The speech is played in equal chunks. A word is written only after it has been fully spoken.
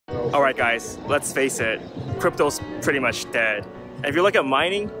Alright guys, let's face it, crypto's pretty much dead. And if you look at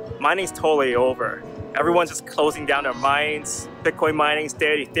mining, mining's totally over. Everyone's just closing down their mines. Bitcoin mining's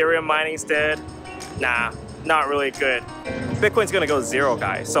dead, Ethereum mining's dead. Nah, not really good. Bitcoin's gonna go zero,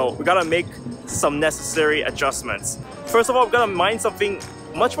 guys. So we gotta make some necessary adjustments. First of all, we gotta mine something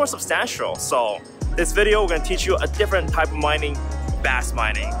much more substantial. So this video, we're gonna teach you a different type of mining,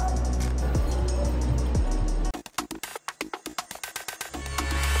 Bassmining.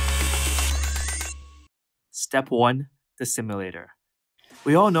 Step 1, the simulator.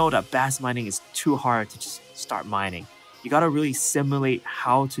 We all know that Bassmining is too hard to just start mining. You gotta really simulate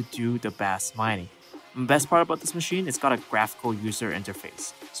how to do the Bassmining. The best part about this machine, it's got a graphical user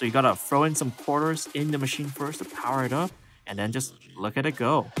interface. So you gotta throw in some quarters in the machine first to power it up, and then just look at it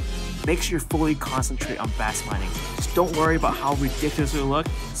go. Make sure you fully concentrate on Bassmining. Just don't worry about how ridiculous it will look,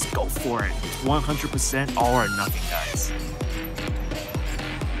 just go for it. It's 100% all or nothing, guys.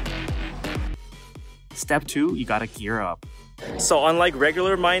 Step 2, you gotta gear up. So unlike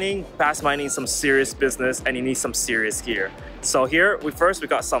regular mining, Bassmining is some serious business and you need some serious gear. So here, we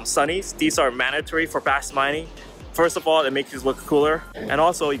got some sunnies. These are mandatory for Bassmining. First of all, it makes you look cooler. And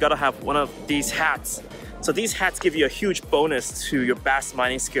also, you gotta have one of these hats. So these hats give you a huge bonus to your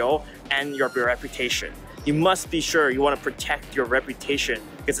Bassmining skill and your reputation. You must be sure you wanna protect your reputation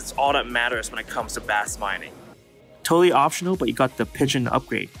because it's all that matters when it comes to Bassmining. Totally optional, but you got the pigeon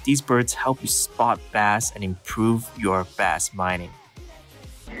upgrade. These birds help you spot bass and improve your bass mining.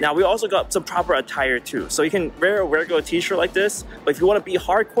 Now we also got some proper attire too. So you can wear a regular t-shirt like this, but if you want to be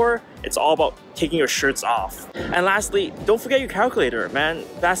hardcore, it's all about taking your shirts off. And lastly, don't forget your calculator, man.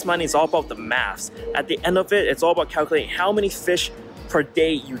 Bass mining is all about the maths. At the end of it, it's all about calculating how many fish per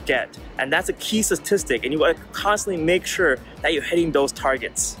day you get. And that's a key statistic, and you want to constantly make sure that you're hitting those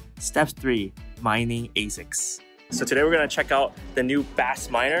targets. Step 3, mining ASICs. So today we're gonna check out the new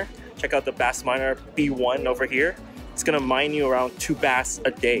Bassminer. Check out the Bassminer B1 over here. It's gonna mine you around 2 bass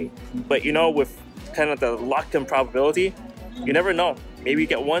a day. But you know, with kind of the luck and probability, you never know. Maybe you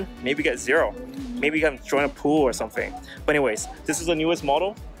get 1, maybe you get 0. Maybe you can join a pool or something. But anyways, this is the newest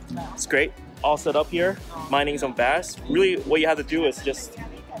model. It's great, all set up here, mining some bass. Really, what you have to do is just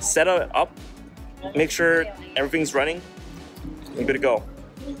set it up, make sure everything's running, you're good to go.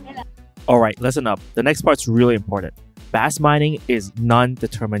 Alright, listen up. The next part's really important. Bassmining is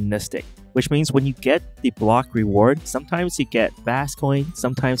non-deterministic, which means when you get the block reward, sometimes you get bass coin,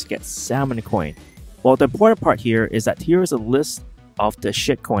 sometimes you get salmon coin. Well, the important part here is that here is a list of the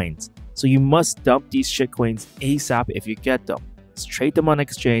shit coins. So you must dump these shit coins ASAP if you get them. Just trade them on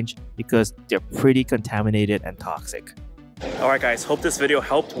exchange because they're pretty contaminated and toxic. Alright guys, hope this video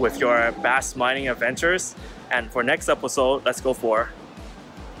helped with your bass mining adventures. And for next episode, let's go for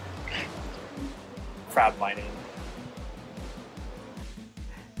crab mining.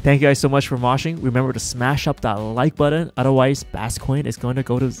 Thank you guys so much for watching. Remember to smash up that like button, otherwise Bass coin is going to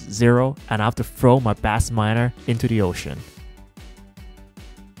go to 0 and I have to throw my Bassminer into the ocean.